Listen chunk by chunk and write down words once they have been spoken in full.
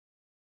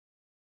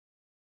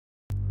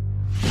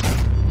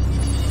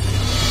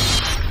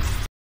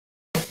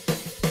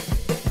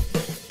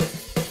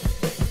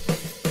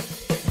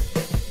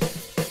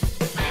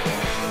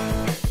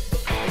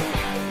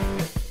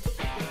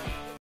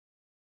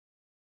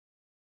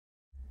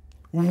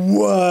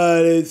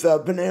What is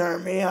up, in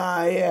army?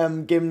 I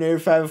am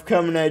Inator5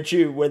 coming at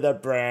you with a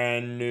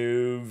brand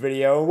new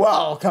video.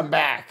 Welcome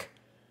back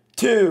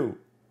to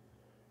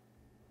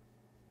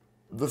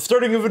the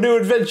starting of a new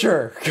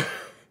adventure.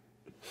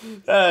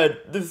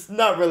 There's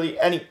not really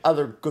any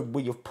other good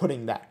way of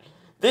putting that.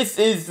 This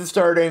is the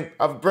starting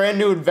of a brand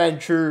new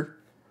adventure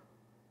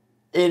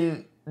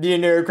in the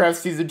Inator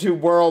Season 2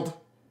 world,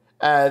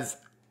 as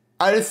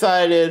I've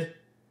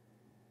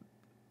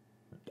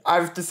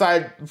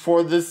decided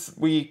for this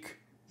week,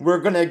 we're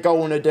gonna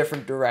go in a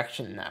different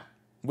direction now.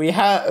 We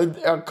had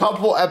a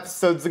couple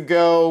episodes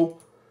ago,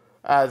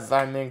 as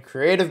I'm in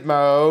creative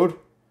mode,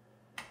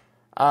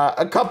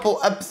 a couple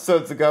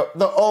episodes ago,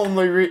 the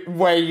only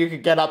way you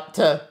could get up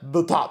to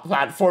the top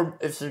platform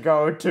is to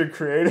go into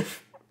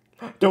creative.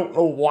 Don't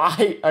know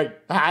why I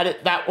had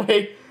it that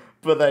way,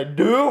 but I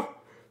do.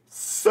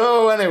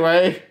 So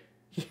anyway,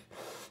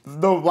 there's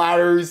no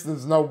ladders,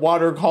 there's no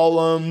water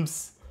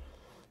columns.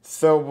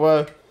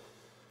 So,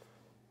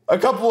 a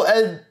couple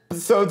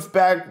episodes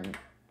back,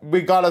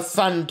 we got a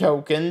sun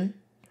token,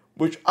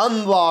 which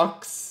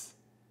unlocks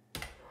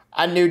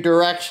a new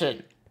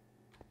direction.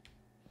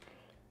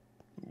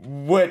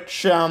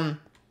 Which, I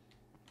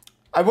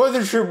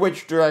wasn't sure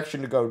which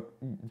direction to go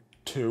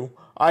to.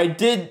 I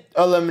did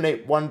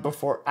eliminate one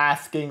before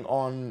asking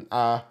on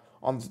my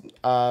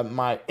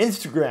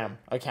Instagram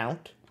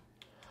account.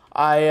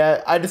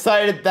 I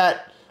decided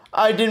that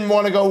I didn't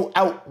want to go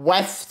out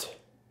west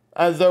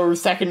as our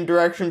second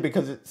direction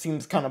because it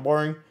seems kind of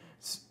boring.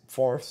 It's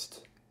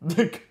forest.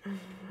 That's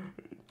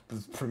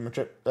pretty much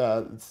it.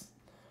 It's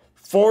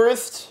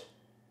forest,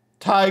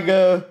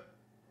 taiga,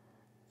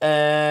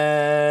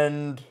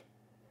 and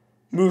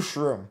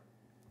mushroom.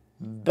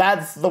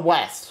 That's the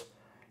west.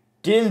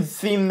 Didn't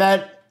seem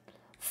that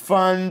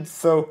fun,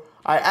 so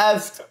I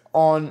asked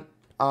on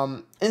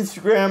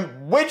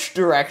Instagram which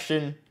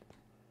direction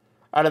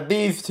out of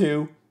these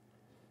two,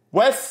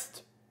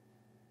 west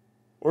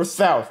or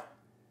south.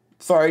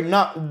 Sorry,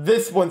 not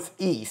this one's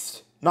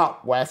east,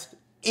 not west,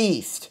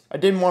 east. I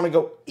didn't want to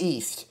go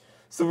east.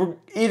 So we're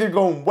either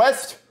going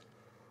west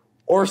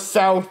or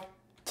south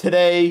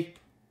today.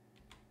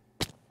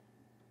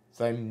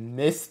 So I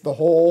missed the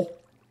hole.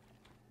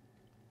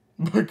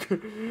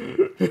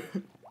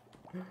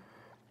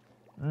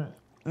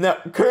 Now,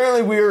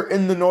 currently we are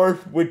in the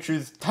north, which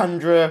is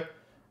tundra,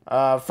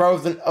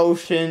 frozen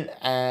ocean,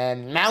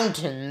 and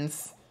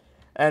mountains.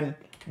 And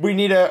we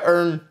need to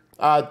earn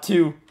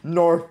 2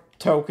 north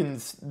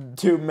tokens,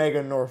 2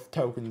 mega north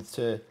tokens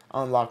to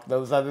unlock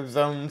those other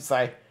zones.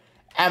 I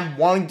am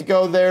wanting to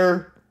go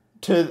there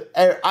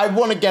I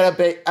want to get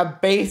a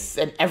base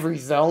in every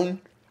zone,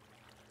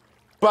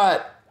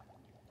 but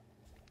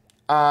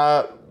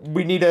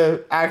we need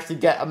to actually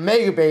get a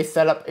mega base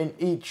set up in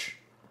each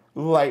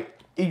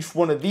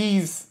one of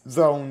these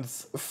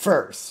zones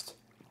first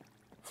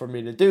for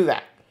me to do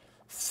that.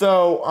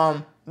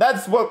 So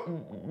that's what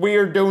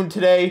we're doing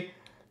today.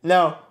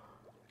 Now,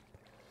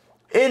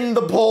 in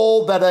the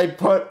poll that I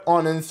put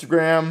on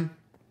Instagram,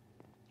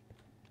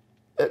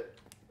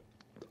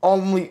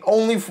 obviously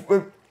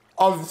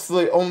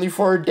only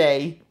for a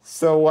day.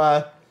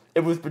 So it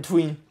was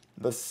between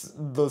the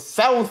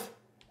south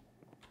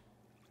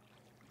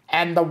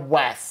and the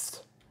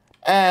west,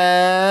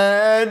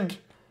 and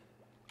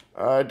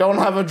I don't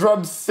have a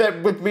drum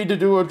set with me to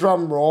do a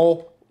drum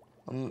roll.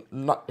 I'm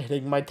not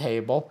hitting my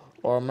table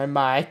or my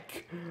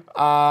mic.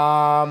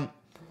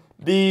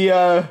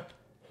 The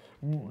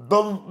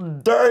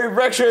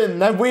direction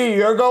that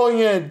we are going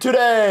in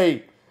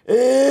today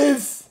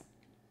is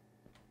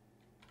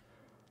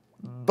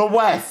the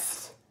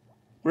west.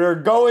 We're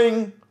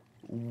going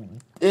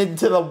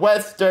into the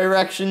west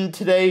direction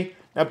today.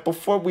 Now,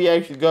 before we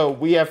actually go,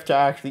 we have to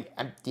actually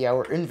empty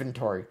our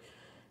inventory,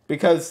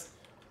 because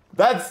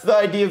that's the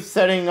idea of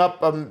setting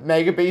up a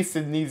mega base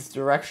in these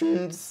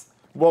directions.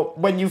 Well,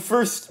 when we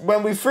first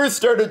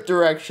started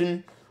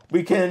direction,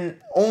 we can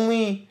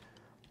only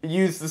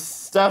use the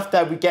stuff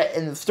that we get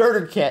in the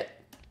starter kit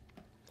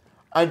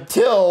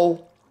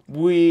until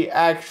we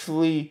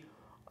actually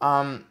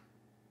build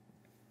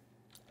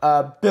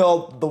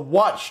the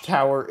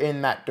watchtower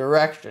in that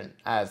direction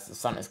as the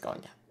sun is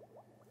going down.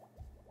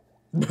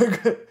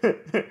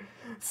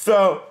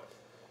 So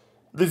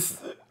this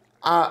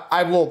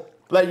I will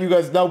let you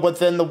guys know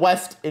what's in the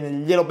west in a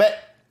little bit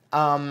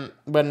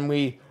when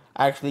we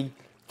actually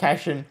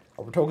cash in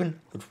our token,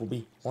 which will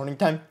be morning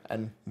time,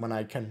 and when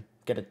I can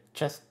get a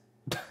chest.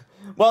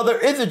 Well, there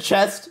is a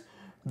chest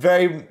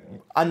very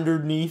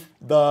underneath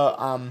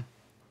the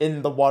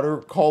in the water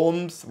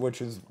columns, which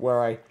is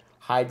where I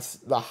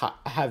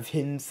have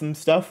hidden some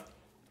stuff.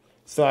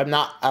 So I'm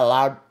not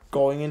allowed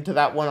going into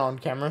that one on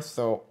camera,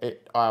 so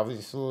it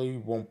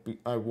obviously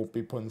I won't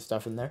be putting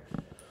stuff in there.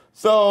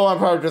 So I'm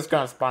probably just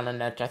gonna spawn in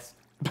that chest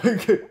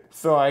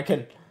so I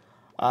can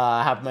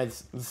have my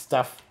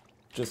stuff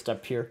just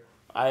up here.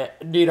 I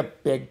need a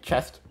big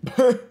chest.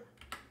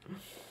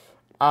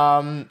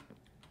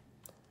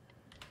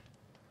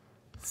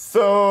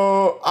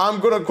 So I'm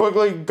gonna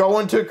quickly go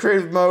into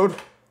creative mode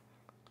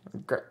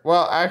Okay.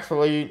 Well,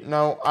 actually,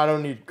 no, I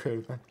don't need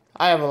creative.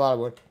 I have a lot of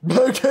wood.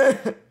 Okay.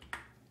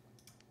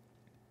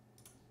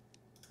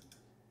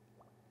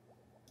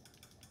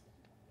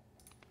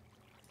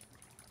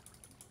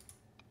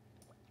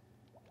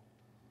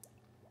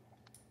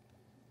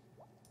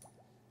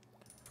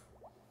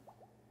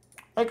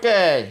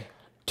 Okay.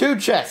 2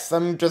 chests.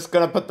 I'm just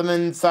gonna put them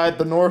inside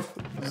the north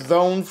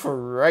zone for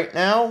right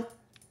now.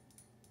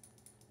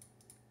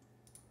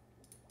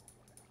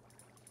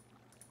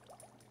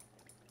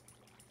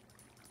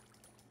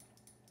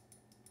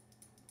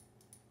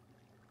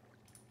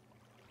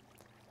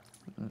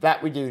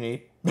 That we do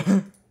need.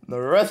 The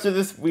rest of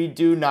this we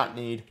do not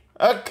need.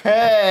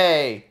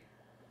 Okay.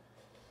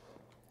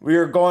 We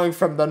are going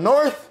from the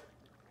north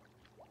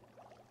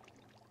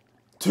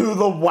to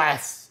the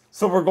west.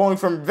 So we're going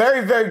from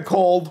very, very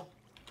cold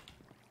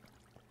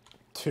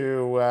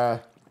to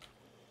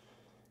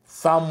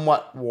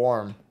somewhat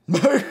warm.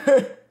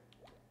 Okay,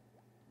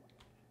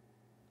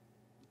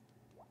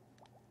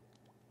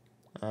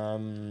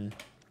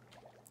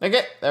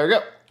 there we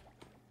go.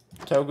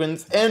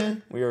 Tokens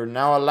in. We are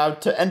now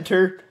allowed to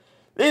enter.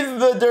 These are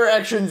the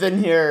directions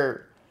in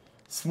here.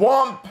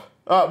 Swamp,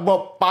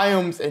 well,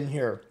 biomes in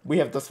here. We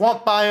have the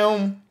swamp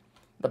biome,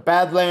 the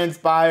Badlands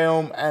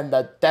biome, and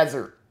the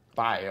desert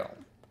biome.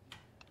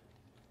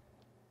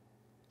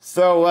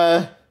 So,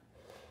 as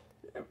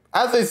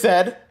I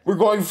said, we're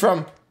going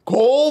from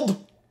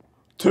cold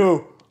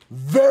to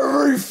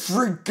very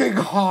freaking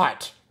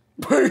hot.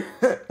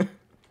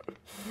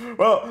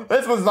 Well,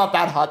 this one's not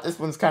that hot. This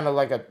one's kind of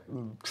like a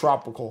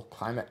tropical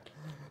climate.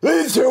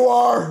 These two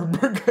are.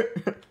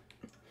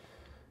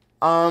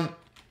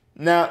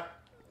 Now,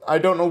 I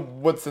don't know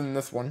what's in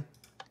this one.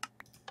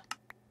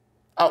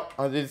 Oh,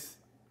 are these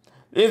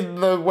are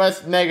the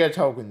West Mega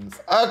tokens.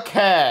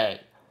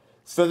 Okay.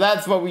 So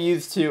that's what we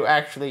use to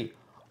actually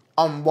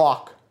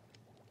unlock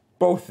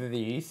both of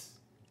these.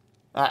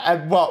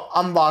 Well,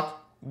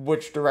 unlock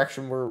which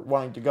direction we're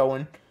wanting to go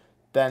in.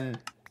 Then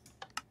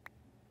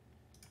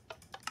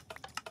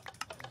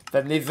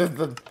these are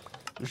the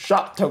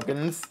shop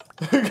tokens.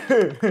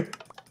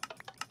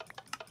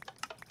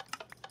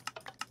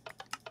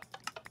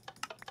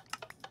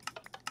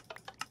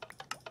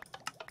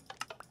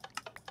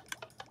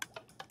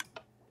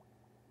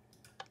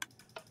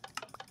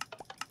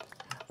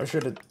 I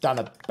should have done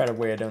a better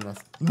way of doing this.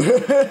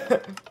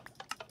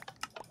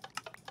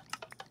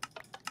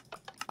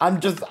 I'm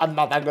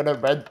not that good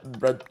at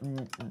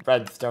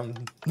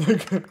redstone.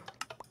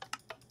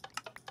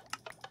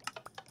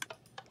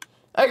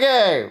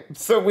 Okay,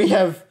 so we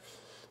have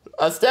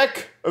a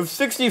stack of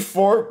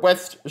 64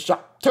 West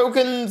Shop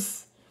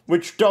tokens,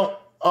 which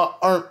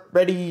aren't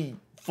ready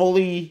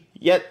fully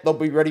yet. They'll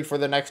be ready for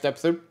the next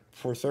episode,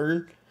 for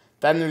certain.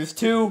 Then there's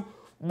 2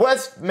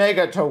 West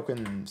Mega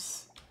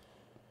tokens,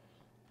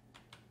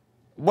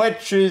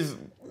 which is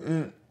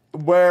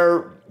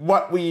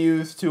what we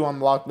use to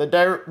unlock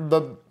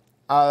the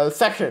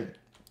section.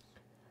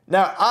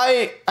 Now,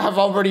 I have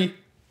already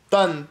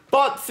done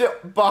thoughts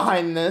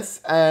behind this,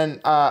 and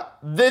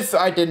this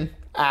I didn't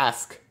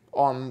ask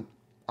on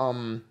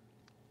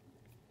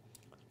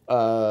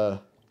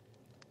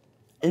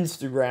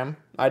Instagram.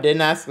 I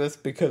didn't ask this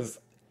because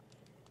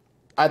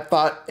I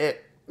thought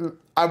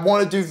I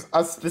want to do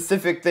a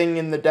specific thing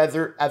in the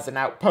desert as an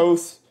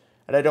outpost,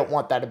 and I don't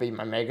want that to be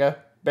my mega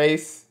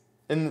base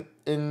in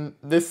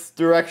this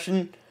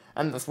direction.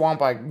 And the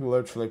swamp, I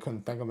literally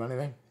couldn't think of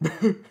anything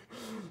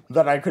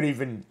that I can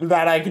even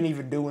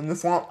do in the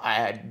swamp.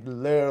 I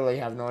literally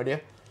have no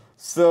idea.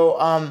 So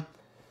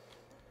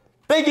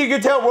think you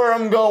can tell where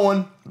I'm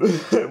going.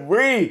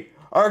 We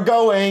are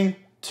going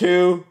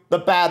to the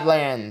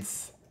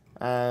Badlands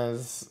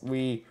as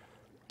we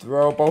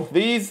throw both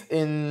these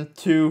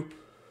into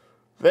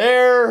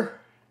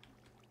there,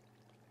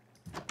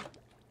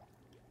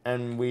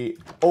 and we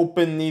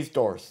open these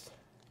doors.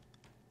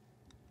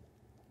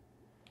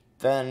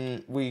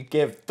 Then we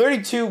give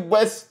 32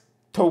 West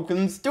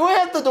tokens. Do I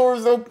have the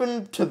doors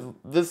open to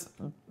this?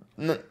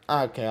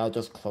 Okay, I'll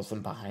just close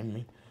them behind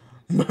me.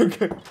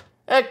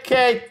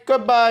 Okay,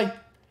 goodbye.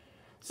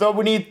 So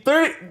we need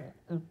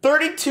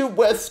 32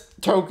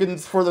 West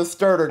tokens for the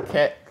starter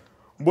kit,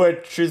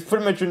 which is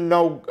pretty much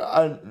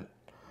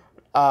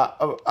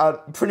a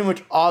pretty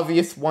much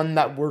obvious one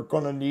that we're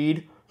gonna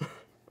need.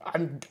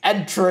 I'm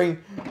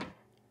entering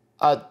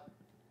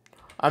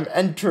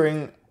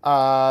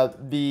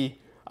the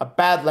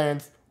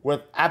Badlands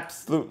with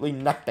absolutely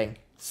nothing.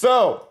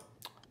 So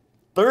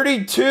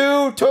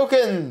 32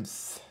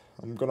 tokens.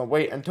 I'm gonna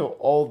wait until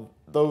all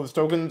those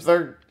tokens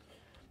are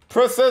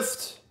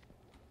processed.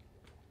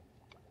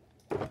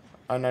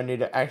 And I need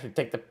to actually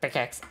take the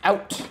pickaxe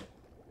out.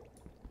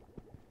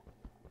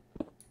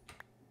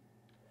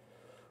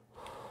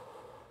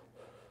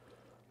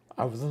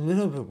 I was a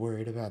little bit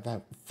worried about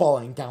that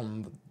falling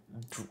down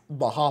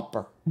the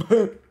hopper.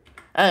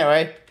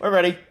 Anyway, we're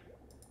ready.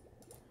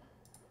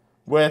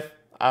 With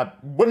a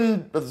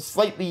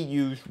slightly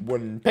used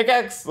wooden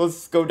pickaxe,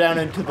 let's go down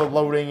into the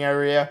loading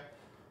area.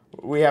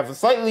 We have a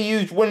slightly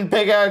used wooden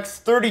pickaxe,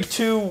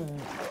 32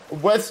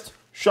 West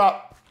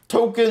shop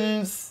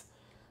tokens,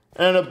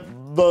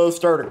 and the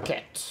starter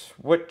kit,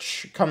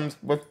 which comes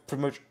with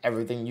pretty much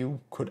everything you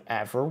could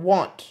ever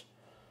want.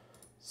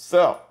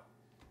 So,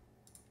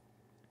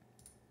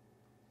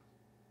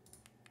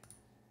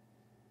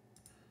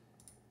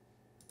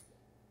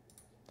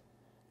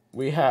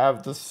 we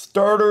have the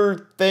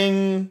starter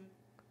thing,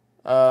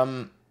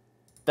 then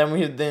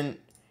we have the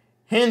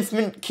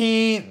enhancement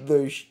key,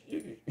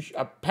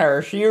 a pair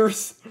of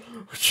shears,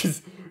 which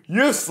is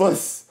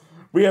useless.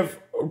 We have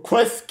a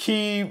quest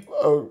key,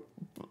 a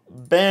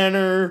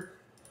banner.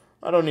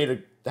 I don't need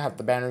to have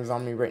the banners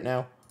on me right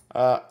now.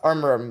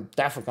 Armor I'm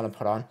definitely going to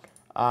put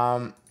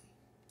on.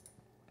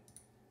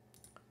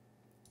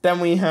 Then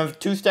we have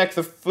 2 stacks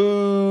of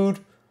food.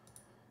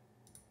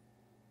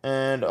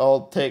 And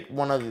I'll take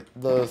one of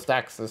the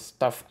stacks of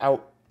stuff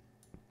out.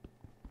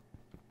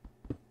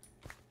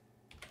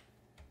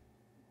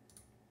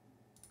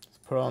 Let's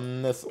put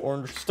on this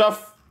orange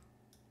stuff.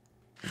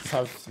 Let's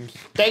have some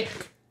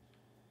steak.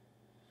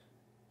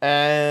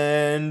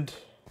 And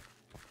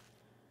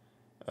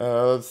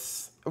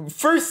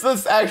first,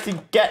 let's actually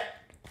get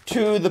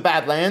to the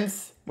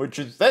Badlands, which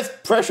is this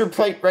pressure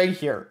plate right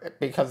here,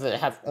 because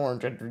it has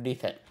orange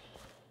underneath it.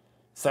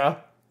 So,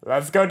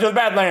 let's go to the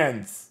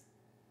Badlands.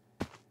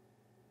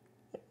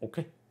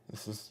 Okay,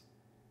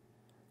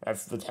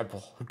 that's the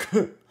temple.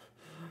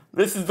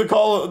 This is the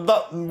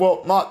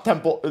well, not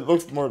temple, it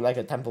looks more like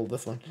a temple,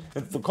 this one.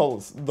 It's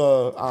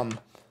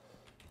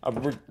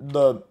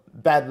the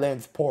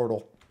Badlands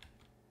portal.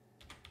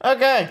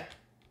 Okay,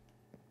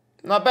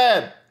 not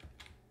bad.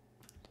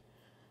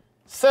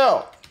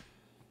 So,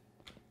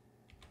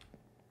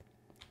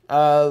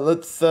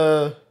 let's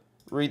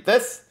read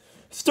this.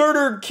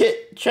 Starter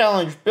kit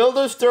challenge. Build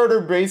a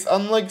starter base.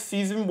 Unlike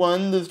season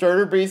 1, the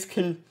starter base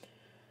can...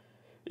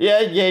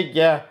 Yeah.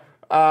 Yeah.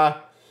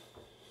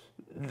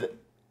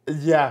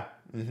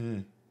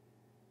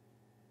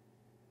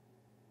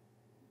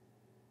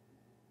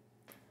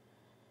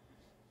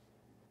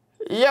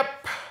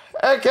 Yep.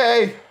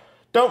 Okay.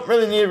 Don't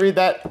really need to read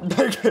that.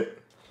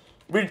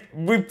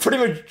 we pretty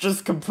much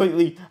just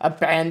completely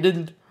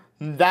abandoned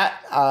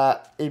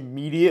that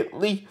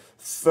immediately,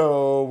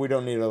 so we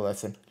don't need to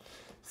listen.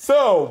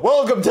 So,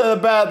 welcome to the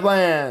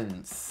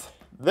Badlands.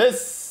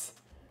 This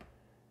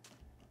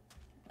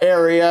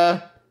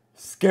area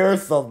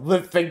scares the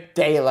living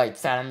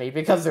daylights out of me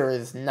because there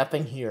is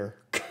nothing here.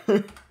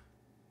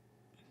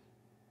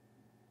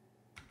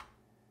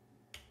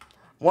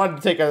 Wanted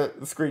to take a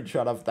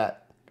screenshot of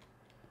that.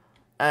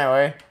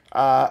 Anyway,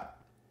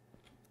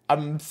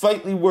 I'm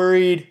slightly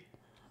worried.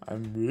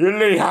 I'm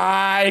really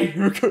high.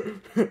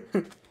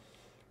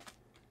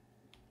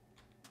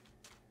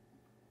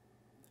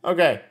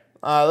 Okay,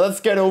 let's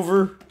get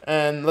over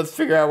and let's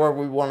figure out where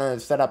we want to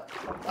set up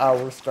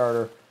our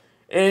starter.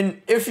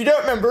 And if you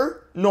don't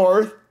remember,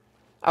 north,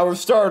 our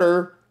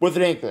starter was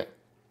an inkling.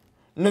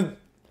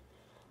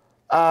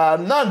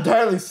 I'm not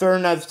entirely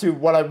certain as to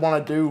what I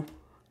want to do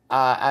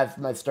as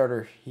my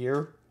starter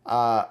here,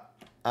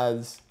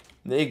 as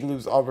the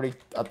igloo's already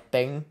a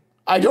thing.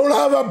 I don't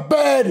have a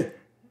bed!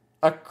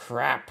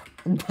 Crap.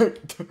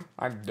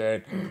 I'm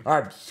dead.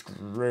 I'm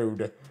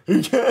screwed.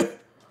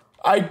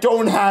 I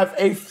don't have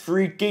a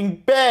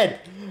freaking bed!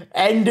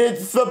 And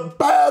it's the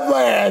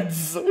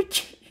Badlands!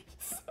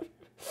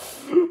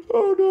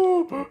 Oh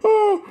no.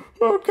 Oh,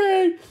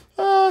 okay.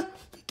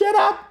 Get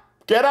up.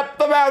 Get up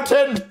the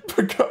mountain.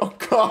 Oh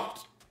god.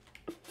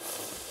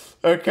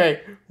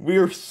 Okay,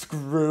 we're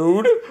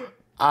screwed.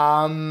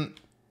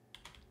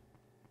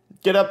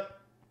 Get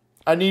up.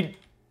 I need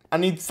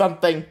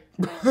something.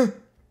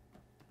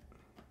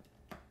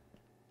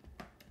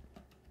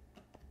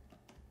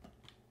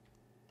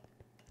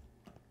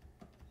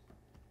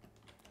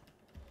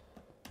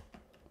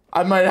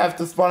 I might have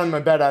to spawn in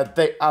my bed. I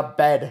think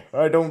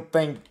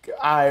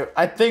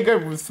I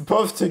was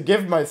supposed to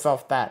give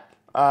myself that.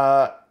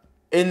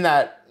 In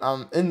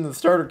the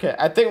starter kit.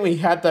 I think we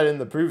had that in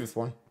the previous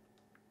one.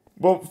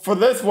 Well, for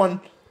this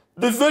one,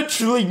 there's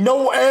literally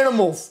no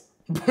animals.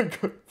 There's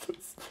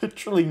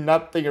literally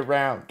nothing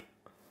around.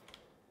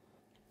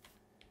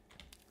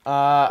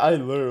 I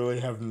literally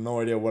have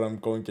no idea what I'm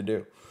going to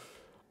do.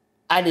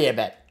 I need a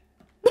bed.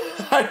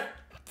 I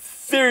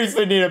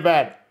seriously need a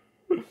bed.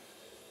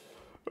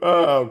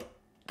 Oh,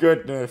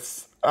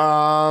 goodness.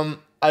 I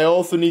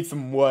also need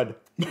some wood.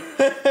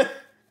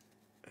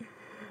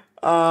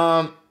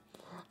 I'm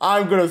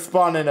gonna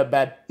spawn in a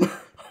bed.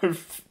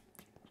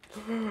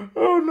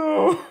 Oh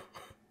no.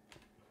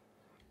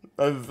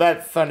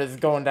 That sun is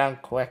going down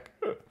quick.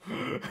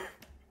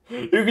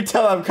 You can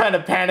tell I'm kind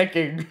of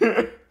panicking.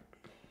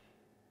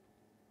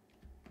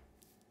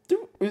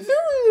 Is there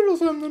a little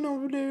something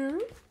over there?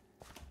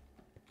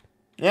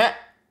 Yeah,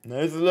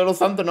 there's a little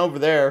something over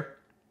there.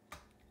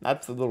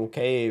 That's a little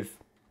cave.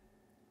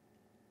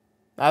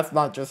 That's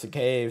not just a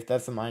cave,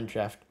 that's a mine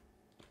shaft.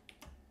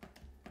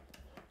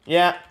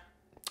 Yeah.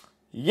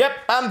 Yep,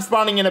 I'm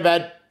spawning in a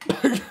bed.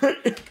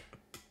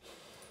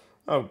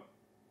 Oh,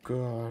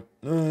 God.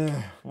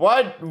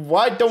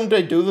 Why don't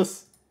I do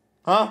this?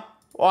 Huh?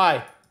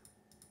 Why?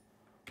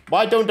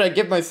 Why don't I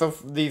give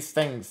myself these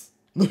things?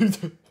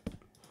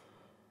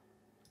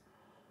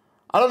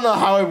 I don't know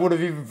how I would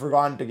have even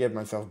forgotten to give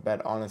myself a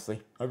bed,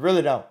 honestly. I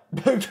really don't.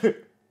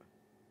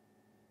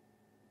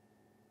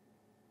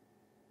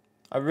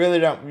 I really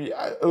don't.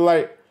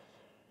 Like,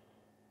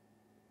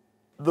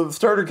 the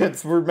starter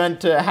kits were meant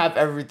to have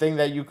everything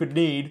that you could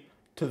need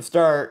to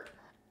start.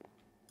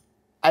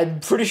 I'm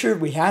pretty sure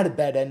we had a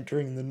bed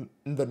entering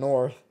the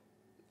north,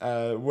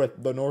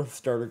 with the north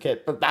starter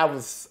kit, but that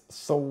was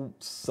so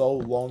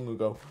long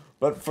ago.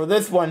 But for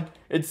this one,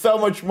 it's so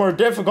much more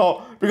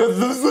difficult because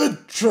there's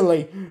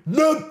literally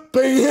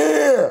nothing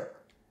here.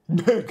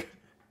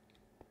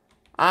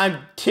 I'm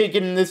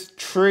taking this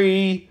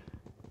tree.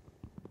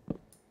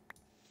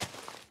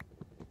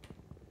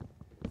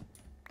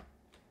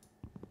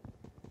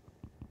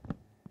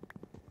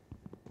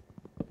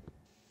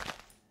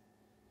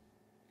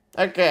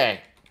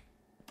 Okay.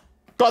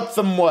 Got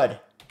some wood.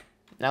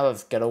 Now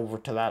let's get over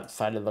to that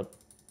side of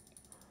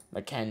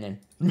the canyon.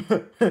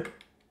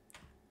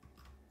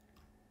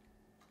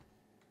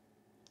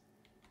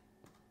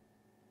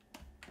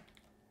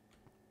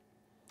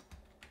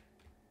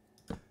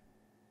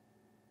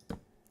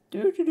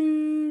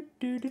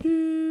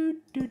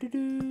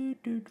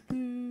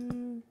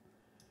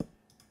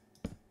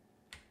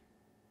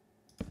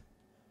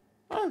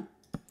 Oh.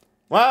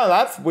 Wow,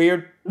 that's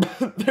weird.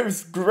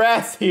 There's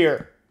grass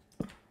here.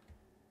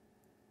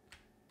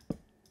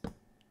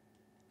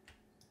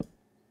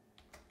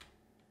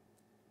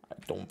 I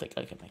don't think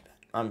I can make that.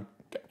 I'm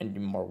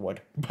getting more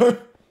wood.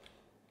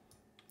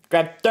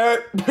 Grab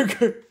dirt.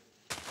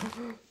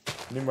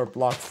 Need more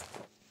blocks.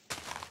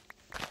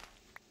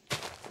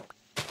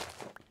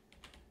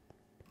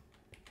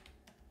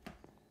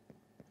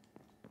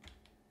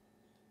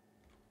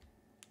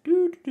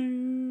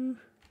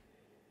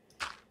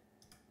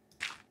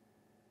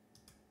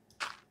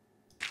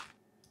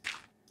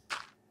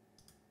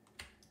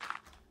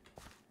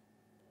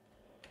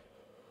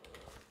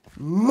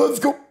 Let's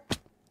go.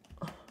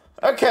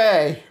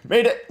 Okay,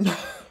 made it.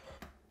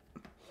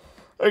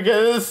 Okay,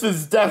 this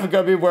is definitely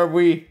gonna be where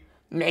we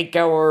make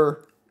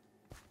our,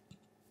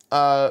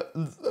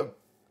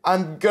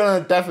 I'm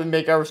gonna definitely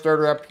make our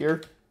starter up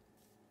here.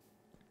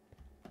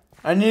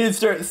 I need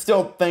to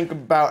still think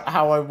about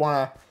how I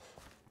wanna,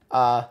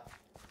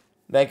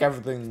 make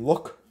everything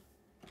look.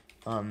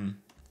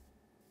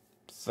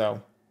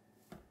 So,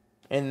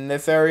 in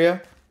this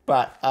area,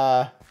 but,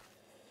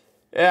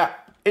 yeah,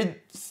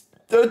 it's,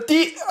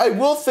 I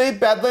will say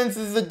Badlands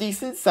is a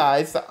decent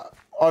size.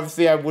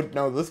 Obviously, I wouldn't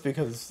know this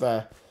because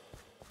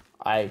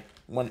I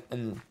went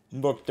and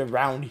looked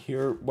around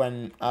here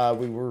when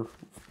we were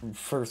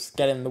first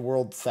getting the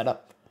world set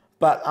up.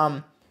 But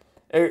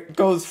it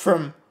goes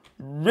from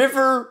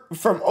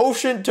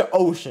ocean to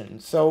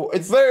ocean. So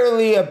it's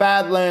literally a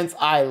Badlands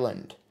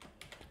island.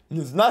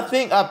 There's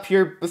nothing up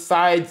here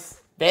besides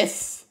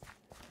this.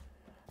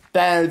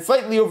 Then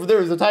slightly over there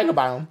is a taiga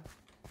biome.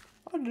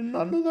 I did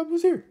not know that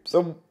was here.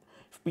 So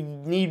we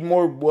need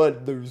more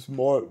wood. There's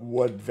more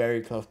wood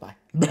very close by.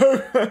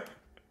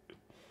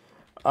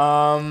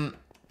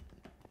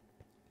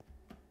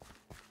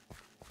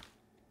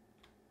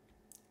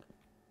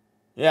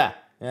 Yeah,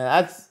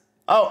 that's,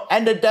 oh,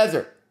 and a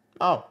desert.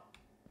 Oh.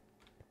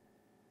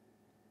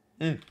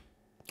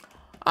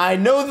 I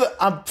know that,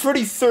 I'm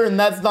pretty certain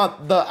that's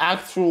not the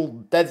actual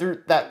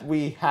desert that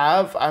we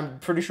have. I'm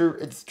pretty sure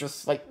it's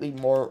just slightly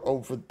more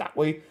over that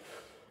way.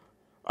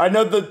 I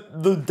know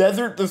the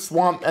desert, the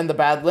swamp, and the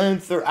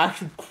Badlands, they're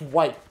actually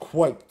quite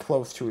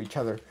close to each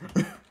other.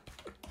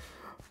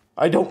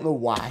 I don't know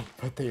why,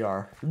 but they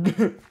are.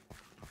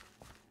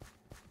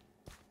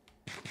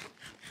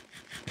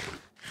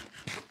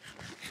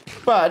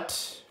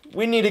 But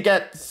we need to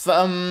get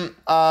some,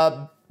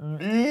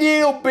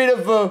 little bit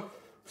of a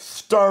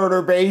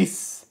starter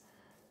base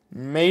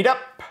made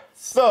up.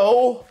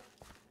 So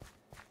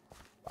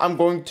I'm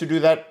going to do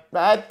that,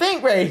 I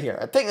think, right here.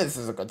 I think this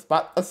is a good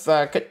spot. Let's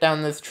cut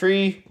down this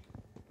tree.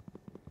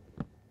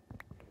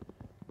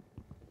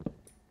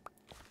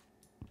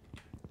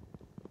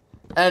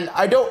 And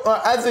I don't,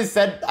 as I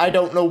said, I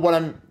don't know what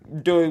I'm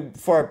doing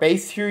for a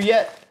base here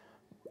yet.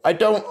 I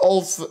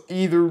also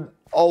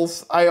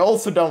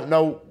don't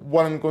know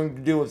what I'm going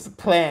to do as a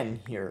plan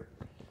here.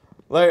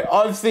 Like,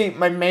 obviously,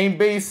 my main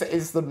base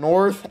is the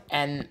north,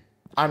 and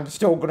I'm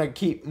still gonna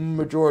keep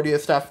majority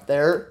of stuff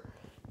there.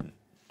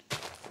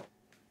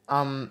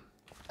 The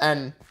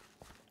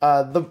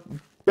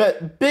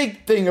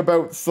big thing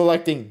about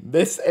selecting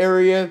this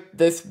area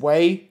this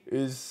way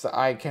is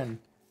I can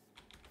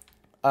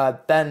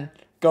then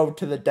go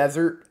to the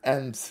desert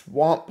and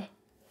swamp,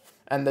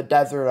 and the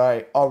desert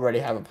I already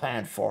have a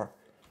plan for.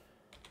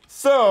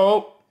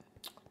 So,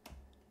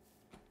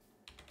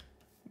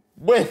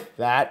 with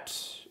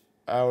that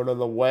out of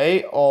the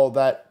way, all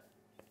that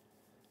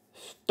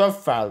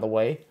stuff out of the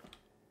way,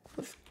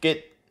 let's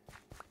get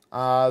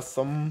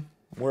some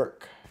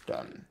work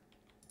done.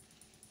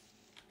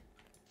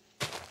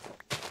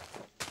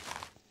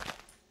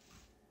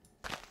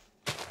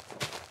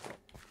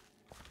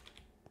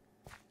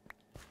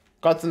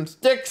 Got some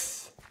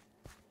sticks.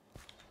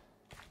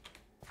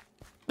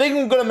 think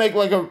I'm gonna make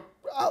like a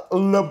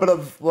little bit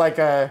of like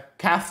a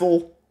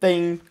castle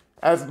thing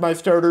as my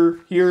starter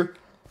here.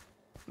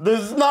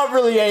 There's not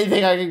really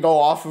anything I can go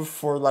off of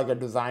for like a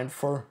design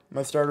for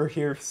my starter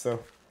here,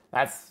 so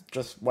that's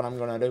just what I'm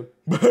gonna do.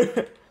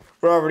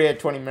 We're already at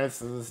 20 minutes,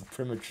 so this is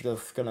pretty much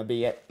just gonna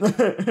be it.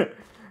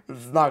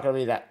 It's not gonna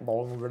be that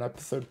long of an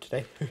episode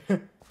today.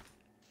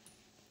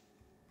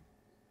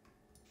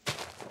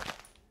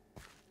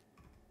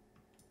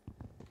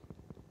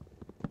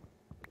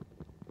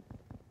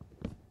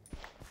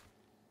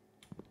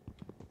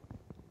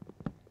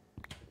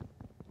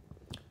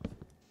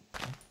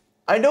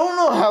 I don't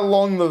know how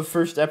long the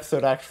first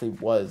episode actually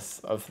was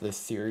of this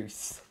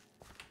series.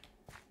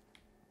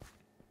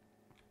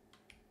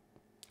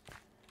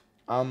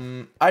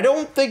 I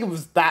don't think it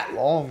was that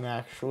long,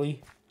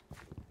 actually.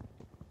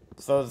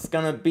 So it's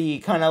gonna be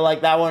kind of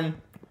like that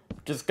one.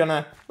 Just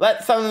gonna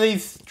let some of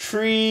these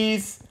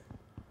trees,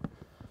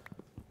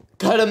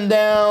 cut them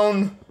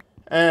down,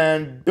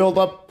 and build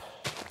up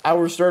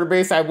our starter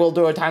base. I will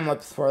do a time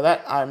lapse for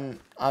that. I'm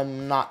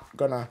not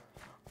gonna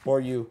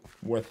bore you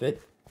with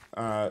it.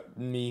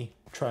 Me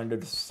trying to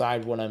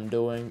decide what I'm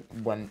doing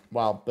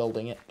while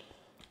building it.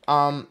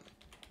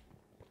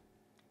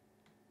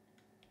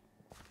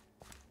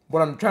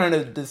 What I'm trying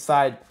to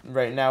decide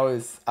right now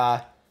is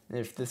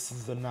if this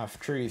is enough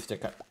trees to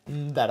cut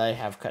that I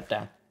have cut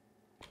down,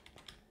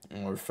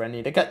 or if I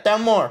need to cut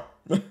down more.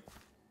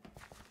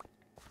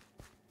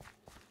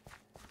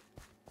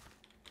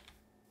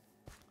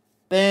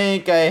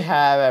 Think I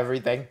have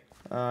everything.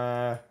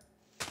 There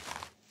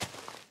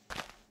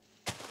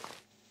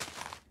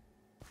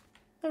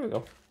we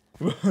go.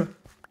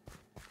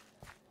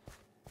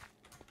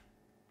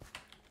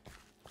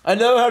 I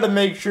know how to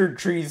make sure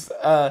trees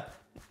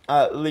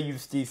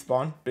leaves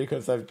despawn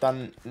because I've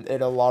done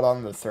it a lot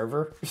on the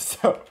server.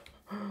 So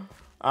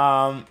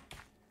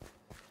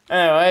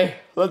anyway,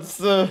 let's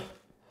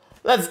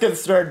get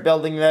started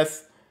building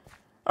this.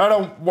 I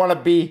don't want to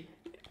be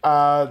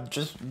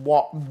just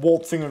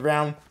waltzing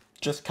around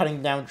just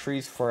cutting down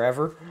trees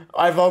forever.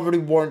 I've already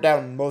worn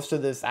down most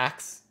of this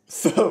axe.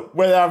 So,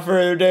 without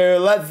further ado,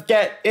 let's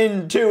get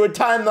into a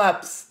time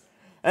lapse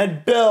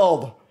and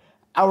build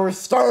our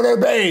starter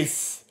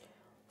base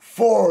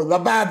for the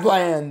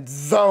Badlands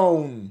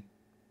Zone.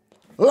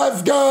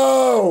 Let's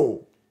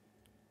go!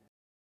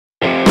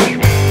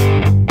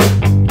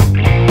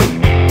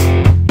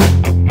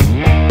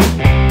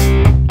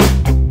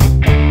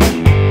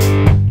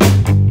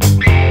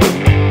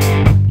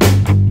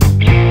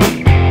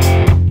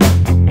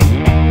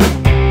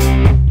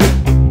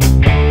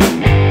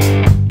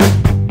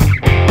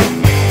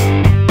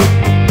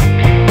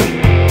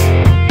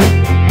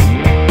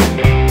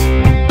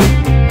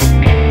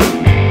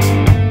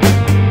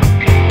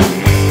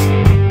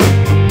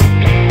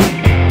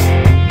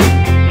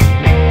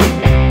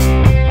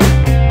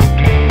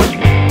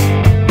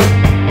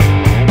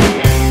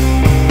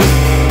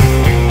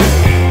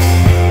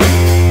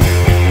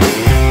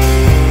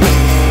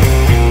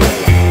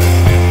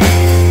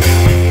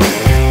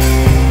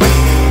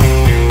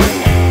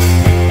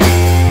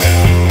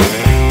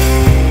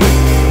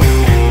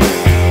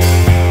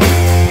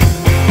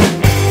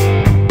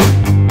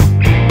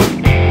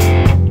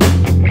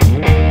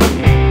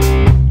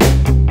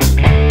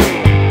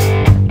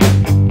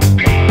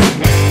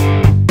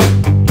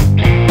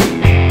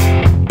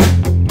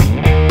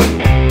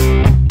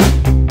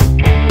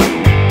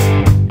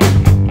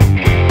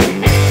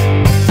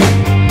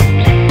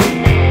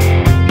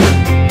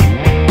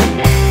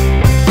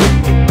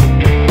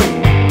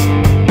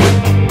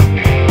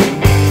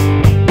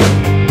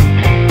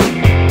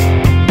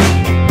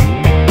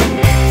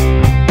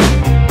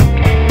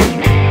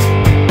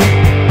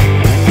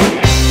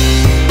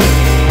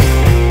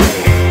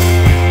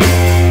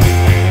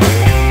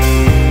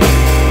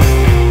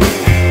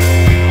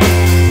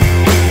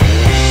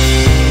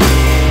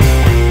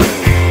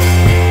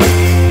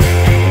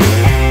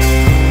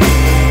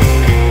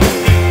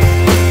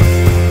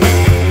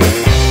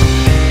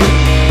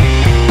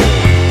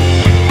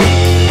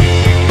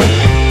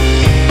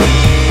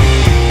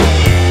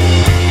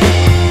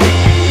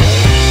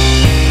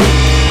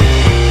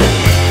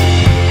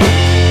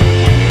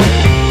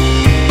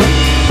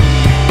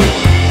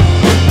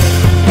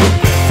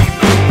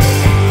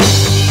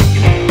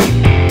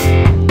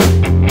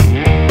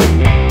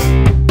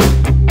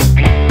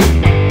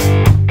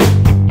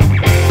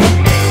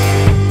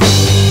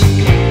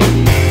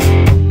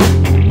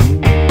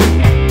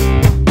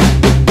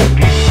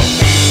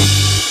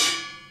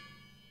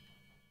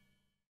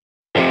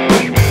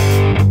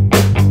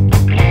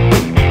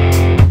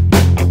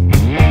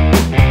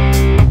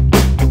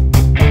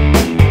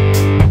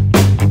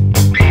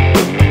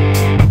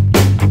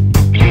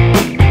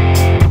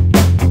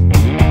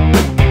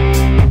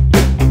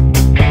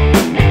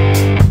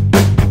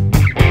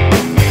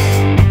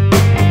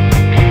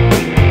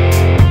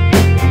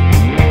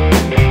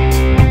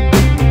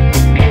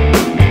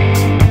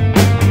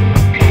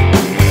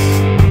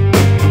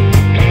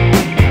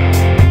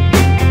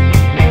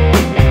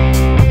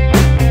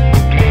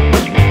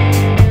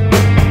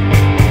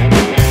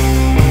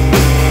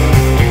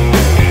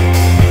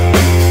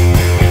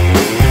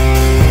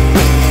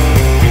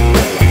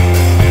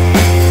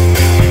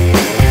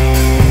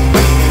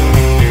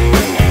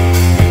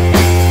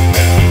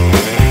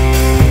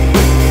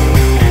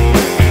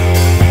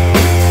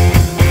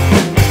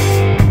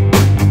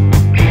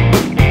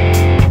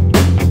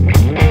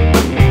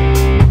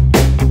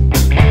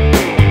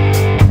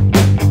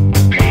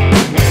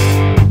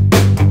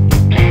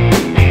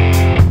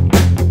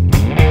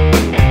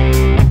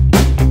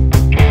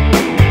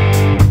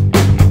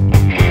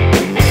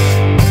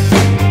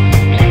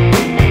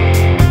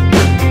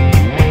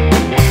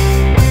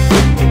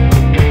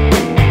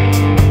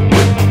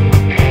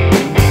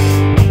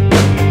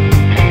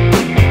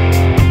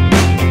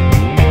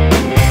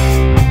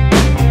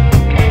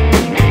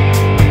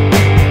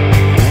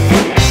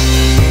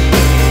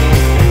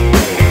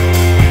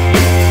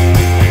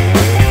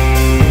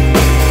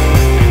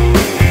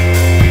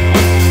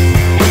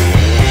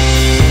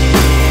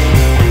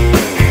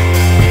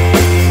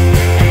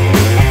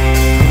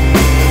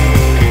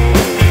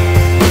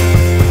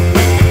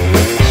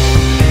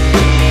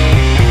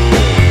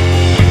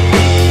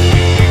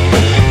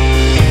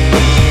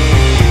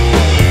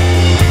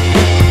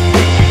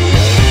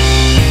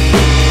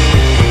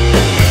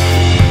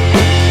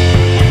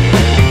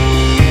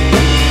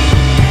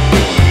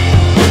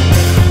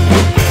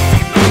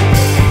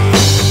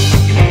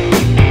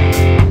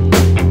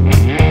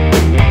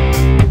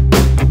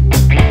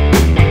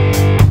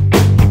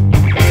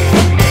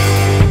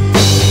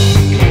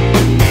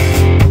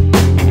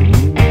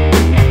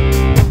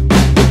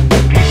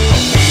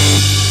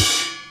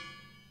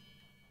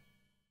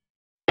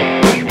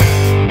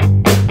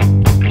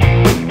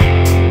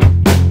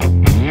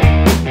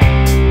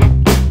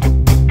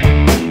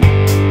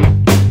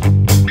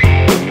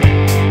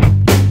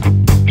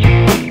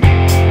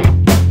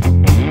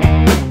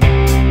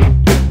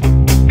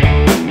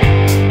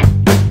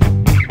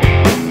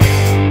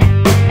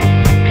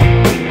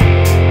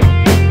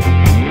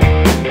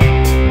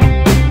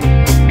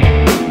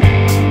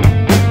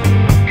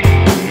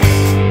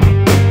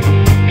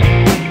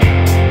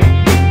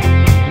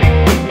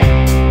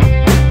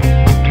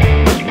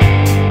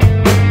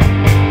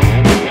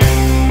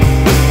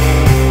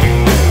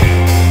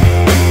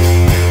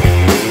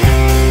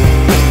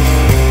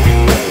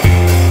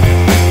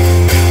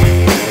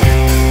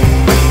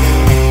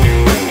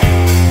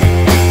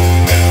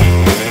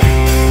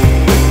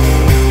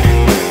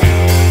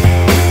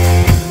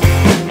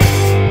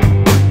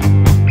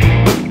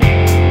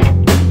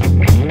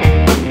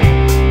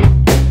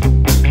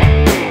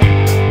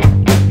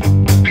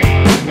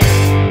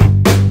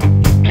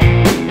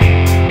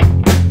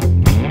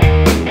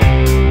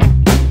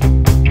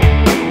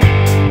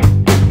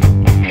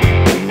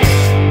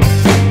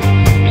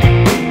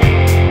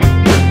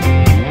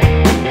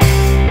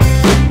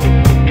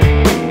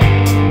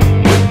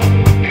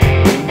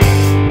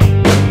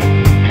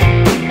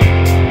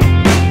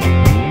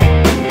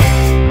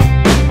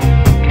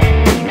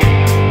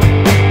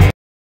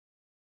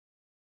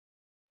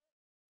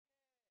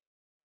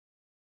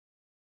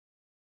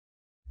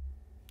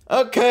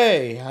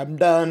 Okay, I'm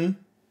done.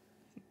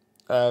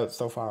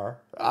 So far.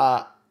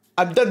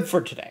 I'm done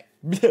for today.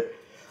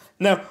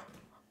 Now,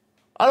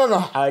 I don't know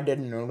how I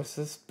didn't notice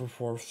this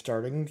before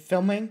starting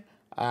filming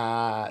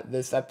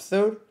this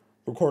episode,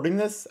 recording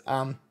this.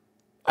 I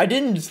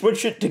didn't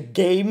switch it to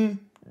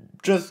game,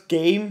 just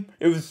game.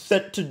 It was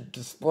set to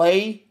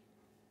display.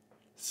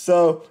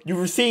 So, you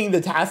were seeing the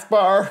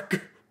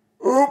taskbar.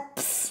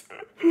 Oops.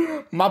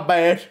 My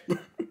bad.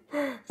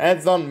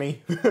 That's on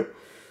me.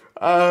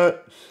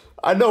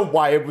 I know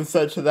why it was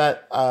set to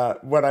that,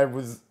 when I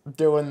was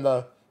doing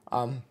the,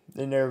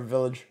 Inator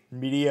Village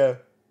media,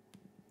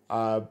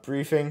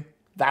 briefing.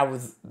 I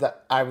was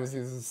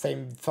using the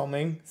same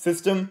filming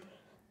system,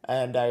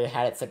 and I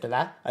had it set to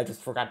that. I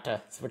just forgot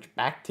to switch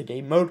back to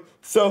game mode.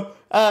 So,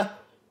 I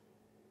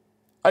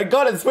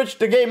got it switched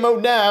to game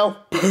mode now.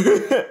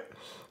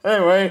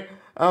 Anyway,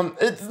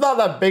 it's not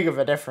that big of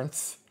a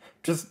difference.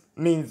 Just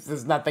means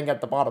there's nothing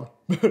at the bottom.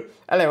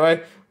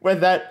 Anyway,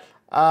 with that,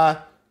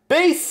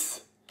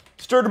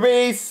 starter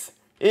base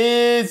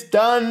is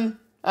done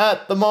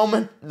at the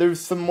moment. There's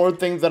some more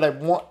things that I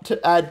want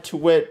to add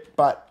to it,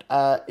 but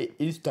it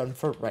is done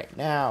for right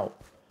now.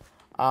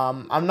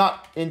 I'm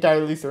not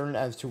entirely certain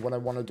as to what I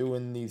want to do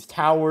in these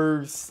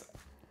towers,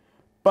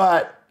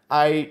 but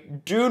I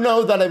do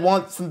know that I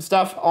want some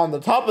stuff on the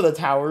top of the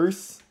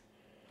towers.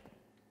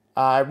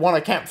 I want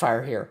a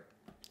campfire here,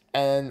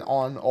 and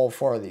on all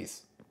 4 of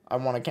these. I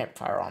want a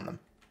campfire on them.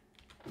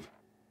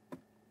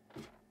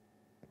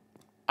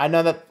 I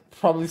know that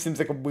probably seems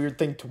like a weird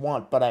thing to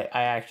want, but I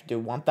actually do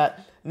want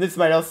that. And this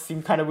might also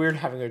seem kind of weird,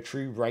 having a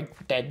tree right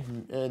dead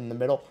in the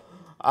middle.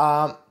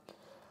 I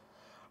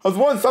was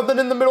wanting something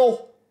in the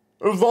middle.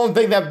 It was the only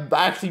thing that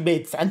actually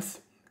made sense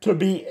to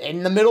be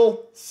in the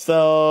middle.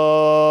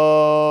 So,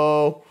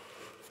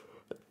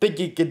 I think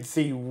you can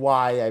see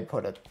why I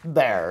put it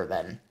there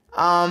then.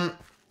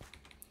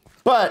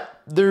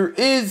 But there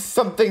is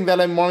something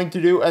that I'm wanting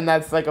to do, and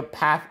that's like a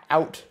path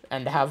out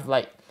and have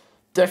like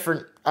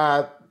different,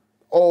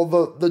 all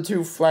the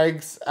 2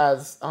 flags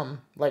as,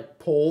 like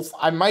poles.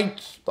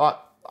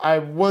 I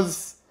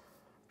was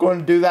going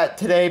to do that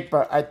today,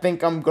 but I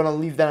think I'm going to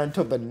leave that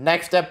until the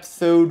next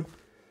episode.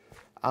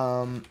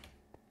 But,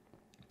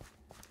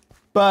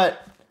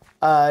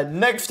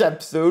 next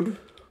episode,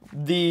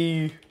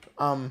 we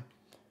are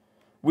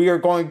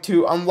going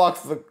to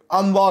unlock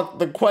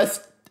the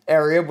quest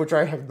area, which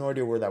I have no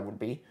idea where that would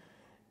be.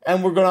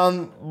 And we're going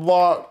to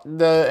unlock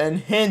the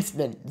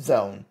enhancement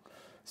zone.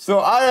 So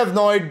I have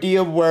no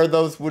idea where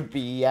those would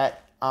be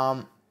yet.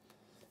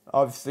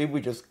 Obviously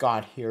we just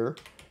got here.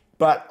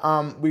 But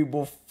we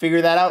will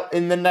figure that out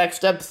in the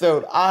next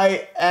episode.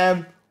 I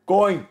am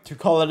going to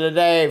call it a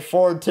day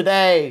for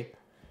today.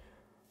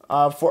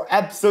 For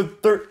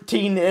episode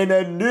 13 in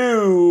a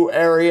new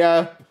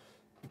area.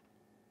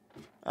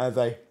 As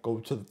I go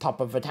to the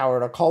top of a tower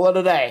to call it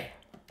a day.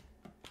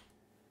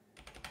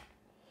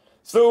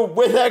 So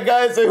with that,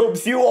 guys, I hope to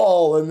see you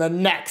all in the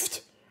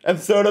next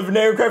episode of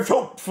Inator,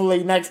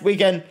 hopefully next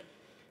weekend.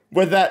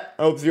 With that,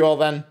 I hope to see you all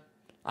then.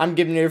 I'm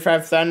giving you your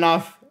 5 signing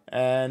off,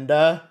 and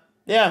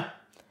yeah.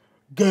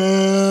 Goodbye!